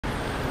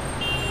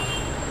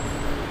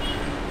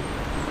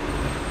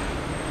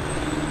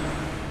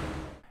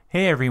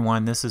Hey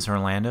everyone, this is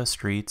Orlando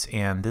Streets,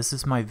 and this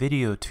is my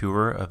video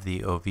tour of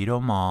the Oviedo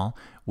Mall,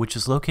 which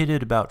is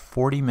located about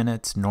 40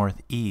 minutes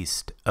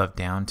northeast of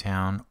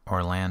downtown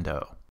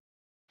Orlando.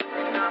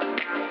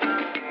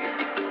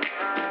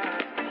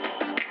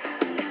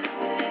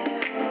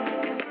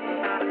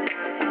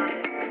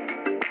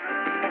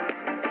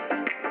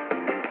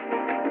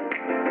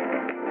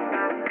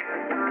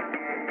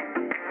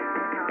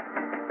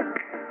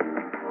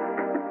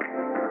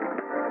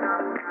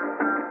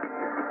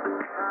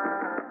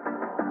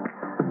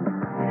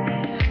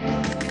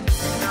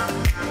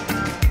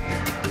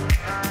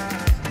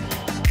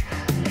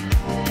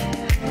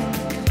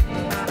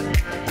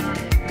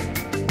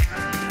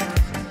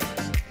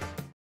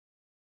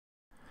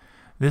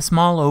 This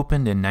mall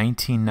opened in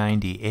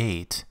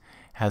 1998,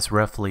 has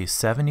roughly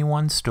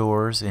 71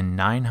 stores and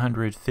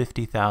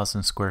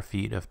 950,000 square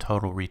feet of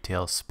total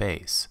retail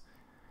space.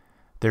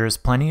 There is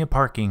plenty of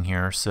parking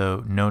here,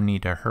 so no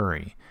need to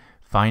hurry.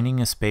 Finding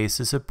a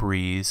space is a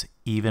breeze,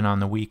 even on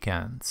the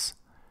weekends.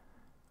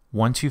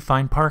 Once you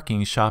find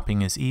parking,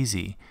 shopping is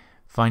easy.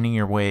 Finding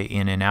your way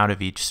in and out of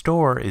each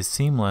store is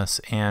seamless,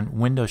 and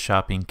window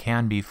shopping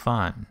can be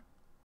fun.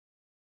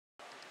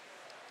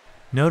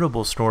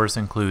 Notable stores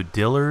include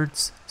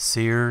Dillards,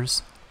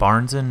 Sears,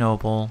 Barnes &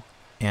 Noble,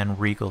 and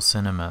Regal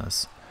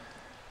Cinemas.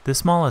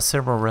 This mall has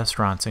several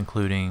restaurants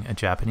including a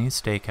Japanese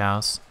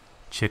Steakhouse,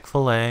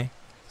 Chick-fil-a,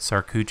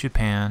 Sarku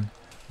Japan,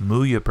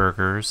 Mooyah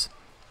Burgers,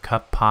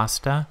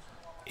 Cuppasta,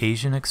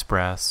 Asian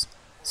Express,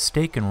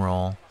 Steak and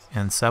Roll,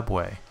 and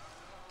Subway.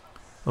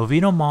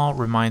 Oviedo Mall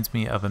reminds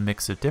me of a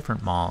mix of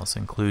different malls,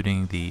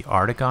 including the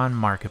Artegon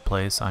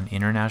Marketplace on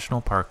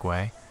International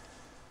Pkwy,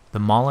 the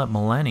mall at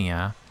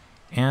Millenia,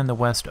 and the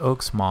West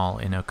Oaks Mall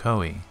in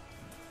Ocoee.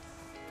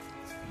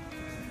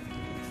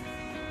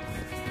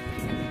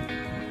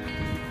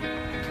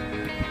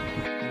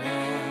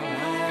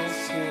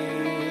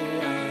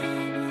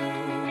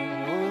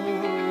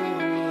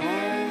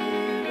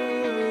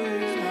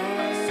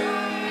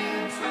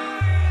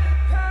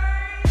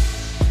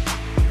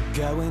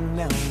 Going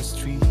down the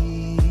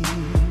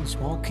streets,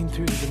 walking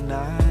through the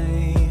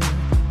night.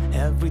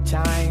 Every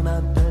time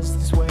I pass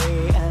this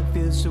way, I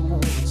feel so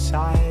warm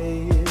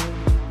inside.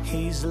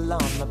 Hazel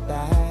on my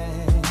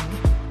back,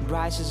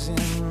 rices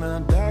in my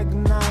bag,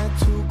 not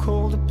too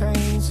cold to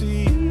pain to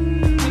you.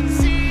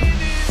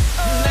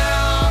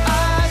 Now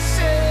I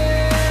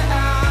say I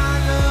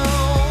know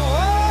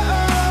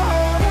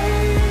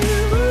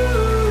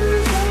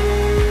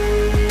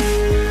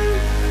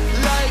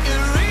like a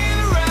river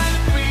running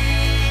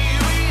free,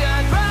 we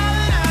are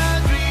driving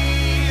our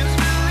dreams,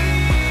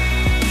 believe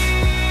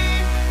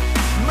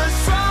must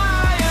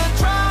try and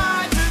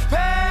try to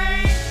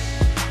pay.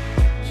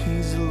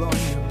 She's alone.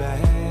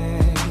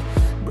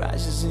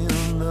 Rises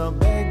in the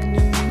bag,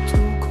 new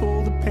too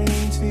cold the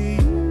pain to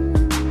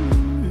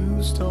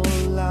you. Stole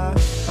a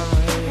life,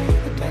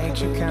 it makes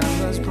your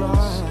canvas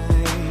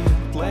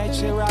bright. Let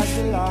your eyes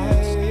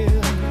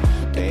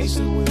delight. Days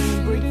the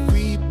wind break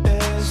free,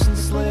 best and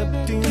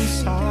slept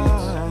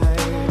inside.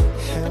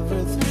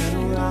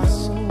 Everything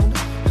around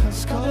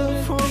has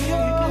color from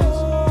your.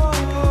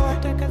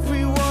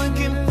 Everyone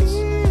can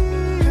feel.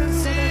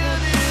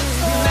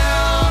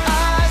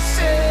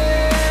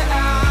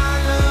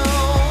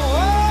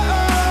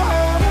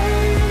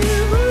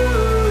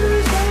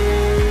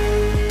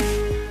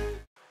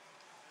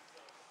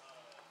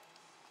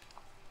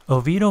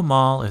 Oviedo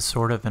Mall is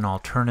sort of an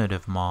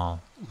alternative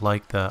mall,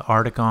 like the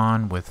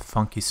Artegon, with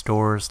funky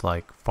stores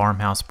like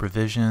Farmhouse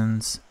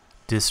Provisions,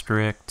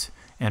 District,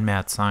 and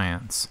Mad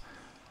Science.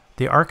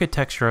 The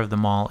architecture of the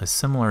mall is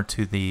similar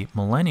to the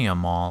Millenia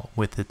Mall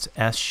with its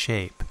S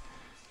shape.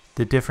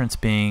 The difference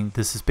being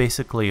this is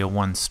basically a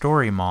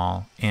one-story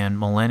mall and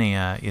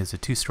Millenia is a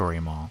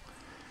two-story mall.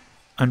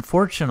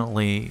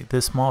 Unfortunately,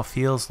 this mall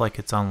feels like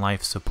it's on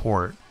life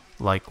support,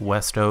 like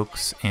West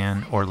Oaks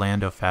and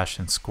Orlando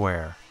Fashion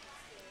Square.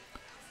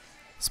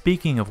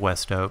 Speaking of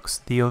West Oaks,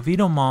 the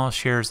Oviedo Mall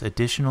shares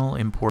additional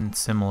important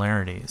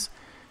similarities.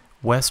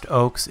 West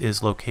Oaks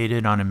is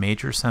located on a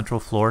major Central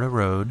Florida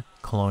road,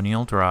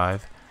 Colonial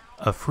Drive,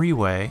 a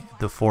freeway,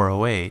 the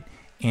 408,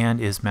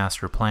 and is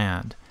master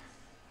planned.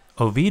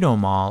 Oviedo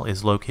Mall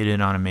is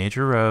located on a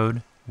major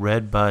road,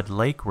 Red Bud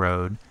Lake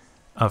Road,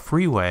 a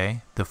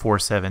freeway, the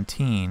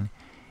 417,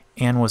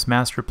 and was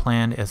master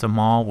planned as a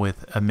mall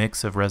with a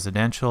mix of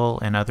residential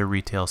and other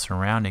retail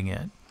surrounding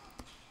it.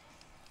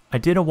 I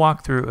did a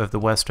walkthrough of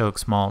the West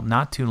Oaks Mall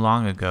not too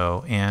long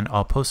ago, and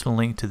I'll post a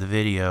link to the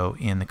video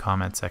in the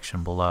comment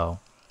section below.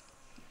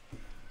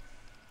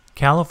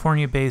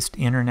 California-based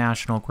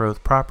International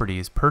Growth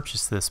Properties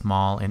purchased this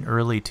mall in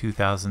early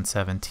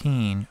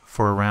 2017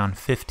 for around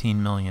 $15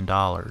 million.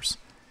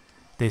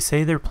 They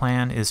say their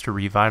plan is to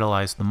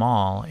revitalize the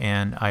mall,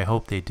 and I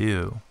hope they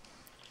do.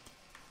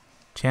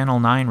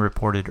 Channel 9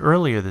 reported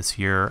earlier this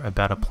year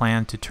about a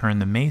plan to turn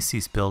the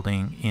Macy's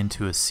building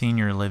into a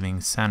senior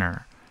living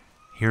center.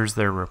 Here's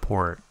their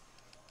report.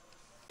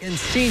 And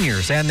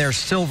seniors and their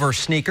silver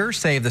sneakers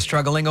save the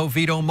struggling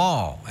Oviedo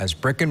Mall. As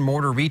brick and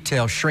mortar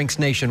retail shrinks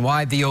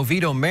nationwide, the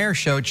Oviedo mayor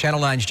showed Channel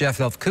 9's Jeff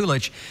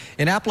Kulich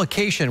an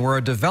application where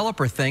a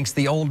developer thinks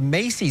the old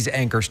Macy's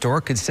anchor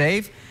store could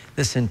save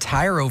this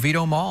entire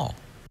Oviedo Mall.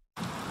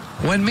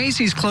 When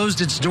Macy's closed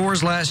its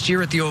doors last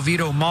year at the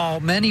Oviedo Mall,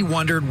 many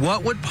wondered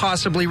what would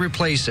possibly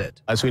replace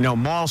it. As we know,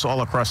 malls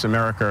all across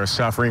America are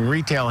suffering.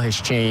 Retail has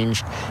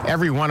changed.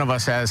 Every one of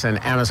us has an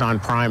Amazon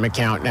Prime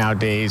account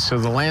nowadays, so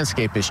the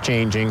landscape is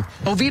changing.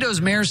 Oviedo's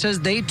mayor says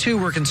they too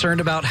were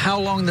concerned about how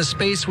long the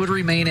space would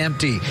remain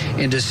empty.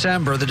 In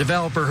December, the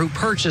developer who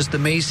purchased the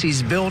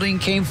Macy's building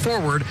came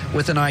forward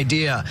with an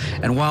idea.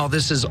 And while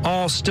this is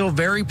all still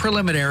very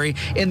preliminary,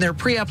 in their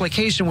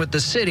pre-application with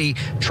the city,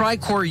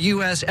 Tricor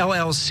US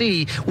LLC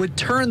would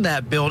turn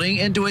that building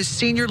into a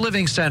senior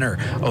living center.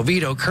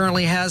 Oviedo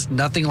currently has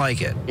nothing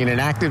like it. In an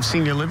active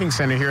senior living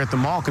center here at the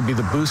mall could be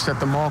the boost that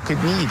the mall could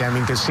need. I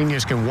mean, because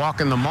seniors can walk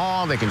in the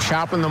mall, they can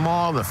shop in the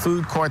mall, the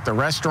food court, the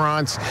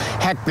restaurants.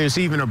 Heck, there's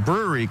even a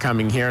brewery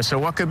coming here, so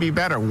what could be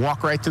better?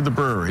 Walk right to the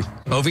brewery.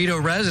 Oviedo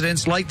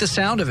residents like the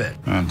sound of it.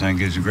 I think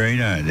it's a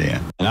great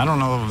idea. And I don't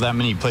know of that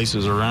many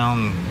places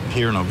around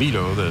here in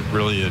Oviedo that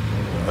really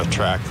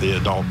attract the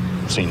adult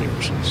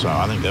seniors, so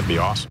I think that'd be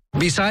awesome.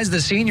 Besides the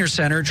senior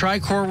center,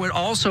 Tricor would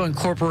also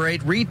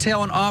incorporate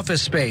retail and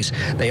office space.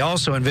 They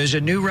also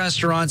envision new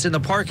restaurants in the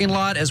parking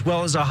lot as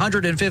well as a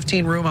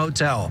 115-room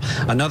hotel.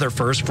 Another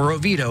first for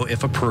Oviedo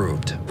if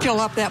approved. Fill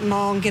up that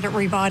mall and get it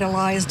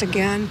revitalized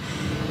again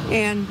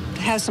and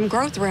have some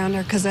growth around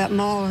there because that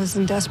mall is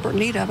in desperate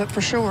need of it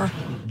for sure.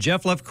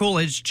 Jeff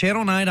Coolidge,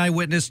 Channel 9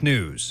 Eyewitness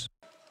News.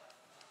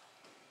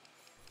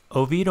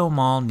 Oviedo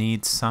Mall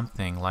needs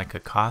something like a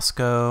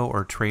Costco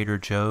or Trader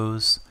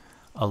Joe's,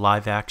 a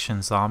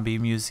live-action zombie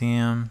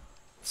museum,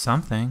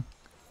 something.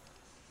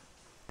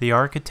 The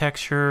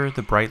architecture,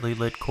 the brightly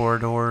lit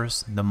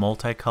corridors, the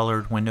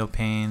multicolored window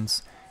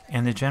panes,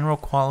 and the general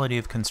quality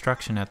of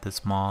construction at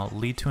this mall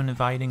lead to an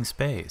inviting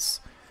space.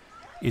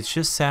 It's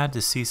just sad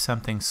to see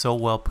something so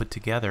well put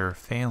together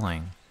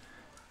failing.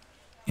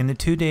 In the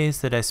 2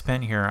 days that I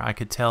spent here, I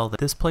could tell that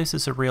this place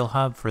is a real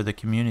hub for the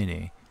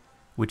community,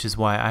 which is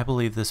why I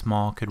believe this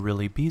mall could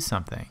really be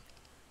something.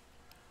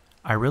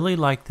 I really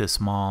like this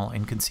mall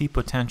and can see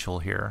potential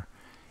here,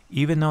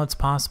 even though it's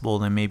possible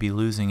they may be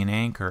losing an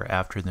anchor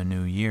after the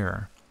new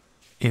year.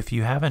 If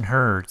you haven't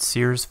heard,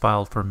 Sears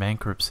filed for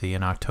bankruptcy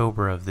in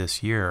October of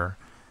this year.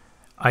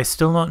 I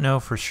still don't know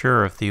for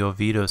sure if the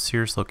Oviedo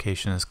Sears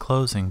location is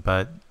closing,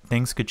 but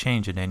things could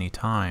change at any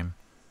time.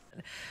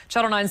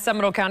 Channel 9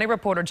 Seminole County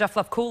reporter Jeff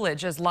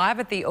Coolidge is live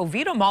at the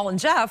Oviedo Mall. And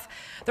Jeff,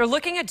 they're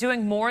looking at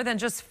doing more than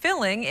just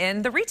filling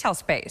in the retail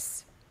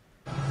space.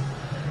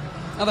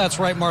 Oh, that's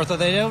right, Martha.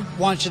 They don't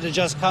want you to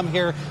just come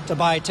here to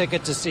buy a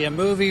ticket to see a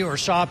movie or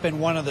shop in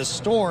one of the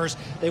stores.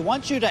 They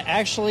want you to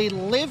actually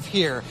live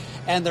here.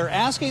 And they're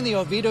asking the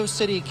Oviedo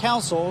City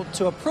Council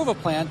to approve a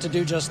plan to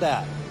do just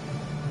that.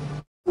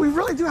 We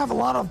really do have a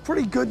lot of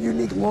pretty good,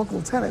 unique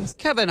local tenants.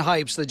 Kevin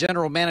Hypes, the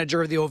general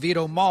manager of the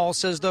Oviedo Mall,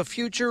 says the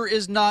future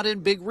is not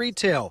in big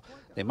retail.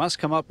 They must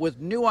come up with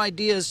new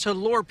ideas to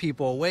lure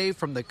people away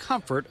from the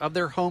comfort of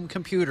their home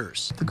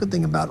computers. The good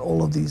thing about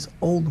all of these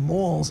old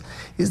malls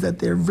is that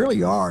they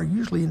really are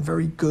usually in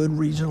very good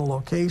regional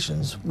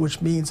locations,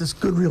 which means it's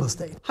good real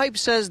estate. Hype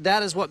says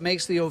that is what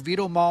makes the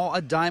Oviedo Mall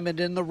a diamond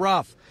in the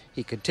rough.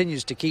 He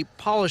continues to keep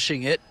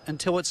polishing it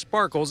until it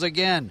sparkles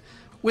again.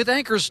 With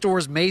anchor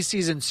stores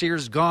Macy's and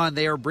Sears gone,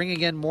 they are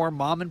bringing in more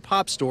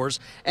mom-and-pop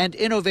stores and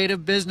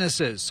innovative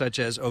businesses such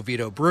as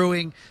Oviedo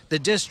Brewing, The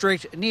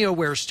District,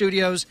 NeoWare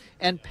Studios,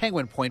 and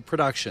Penguin Point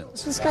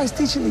Productions. This guy's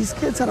teaching these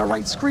kids how to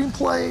write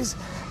screenplays,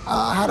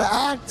 how to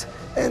act,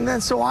 and then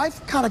so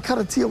I've kind of cut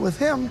a deal with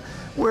him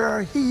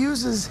where he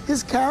uses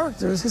his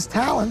characters, his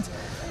talent,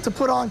 to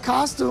put on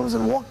costumes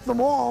and walk the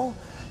mall.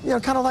 You know,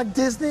 kind of like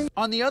Disney.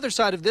 On the other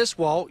side of this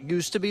wall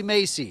used to be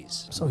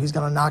Macy's. So he's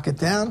going to knock it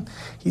down.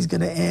 He's going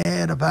to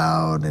add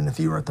about, and if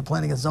you were at the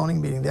planning and zoning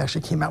meeting, they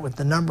actually came out with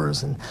the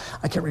numbers, and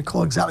I can't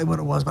recall exactly what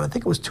it was, but I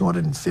think it was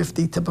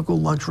 250 typical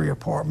luxury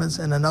apartments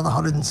and another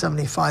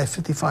 175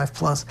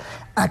 55-plus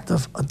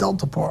active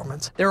adult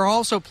apartments. There are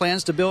also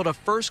plans to build a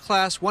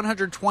first-class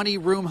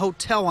 120-room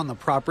hotel on the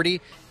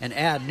property and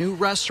add new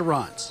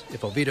restaurants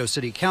if Oviedo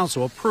City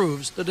Council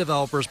approves the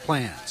developer's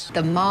plans.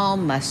 The mall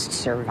must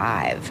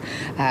survive.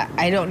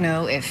 I don't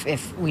know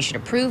if we should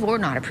approve or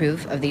not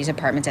approve of these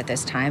apartments at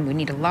this time. We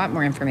need a lot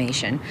more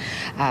information,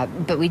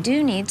 but we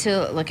do need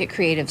to look at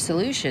creative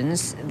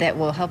solutions that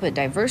will help it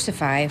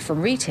diversify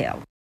from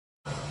retail.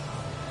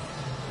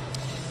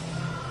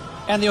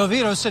 And the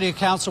Oviedo City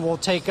Council will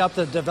take up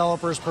the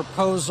developer's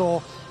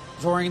proposal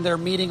during their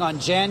meeting on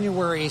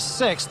January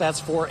 6th. That's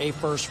for a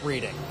first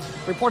reading.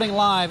 Reporting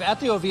live at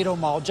the Oviedo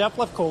Mall, Jeff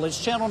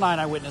Coolidge, Channel 9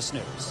 Eyewitness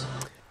News.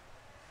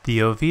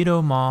 The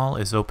Oviedo Mall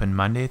is open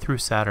Monday through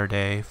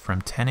Saturday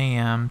from 10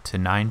 a.m. to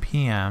 9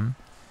 p.m.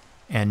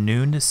 and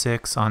noon to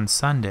 6 on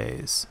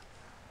Sundays.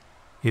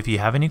 If you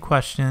have any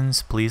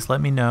questions, please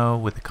let me know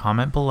with a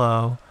comment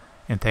below,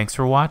 and thanks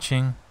for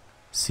watching.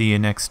 See you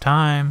next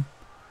time.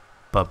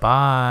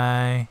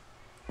 Bye-bye.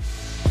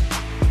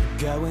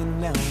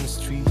 Going down the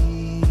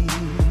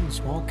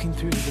streets, walking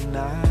through the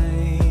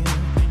night.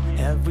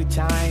 Every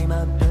time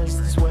I pass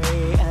this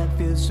way, I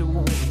feel so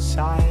warm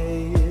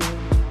inside.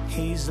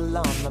 Hazel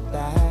on my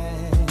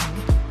back,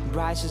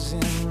 rises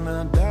in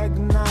the dark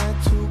night,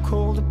 too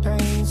cold to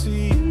pain.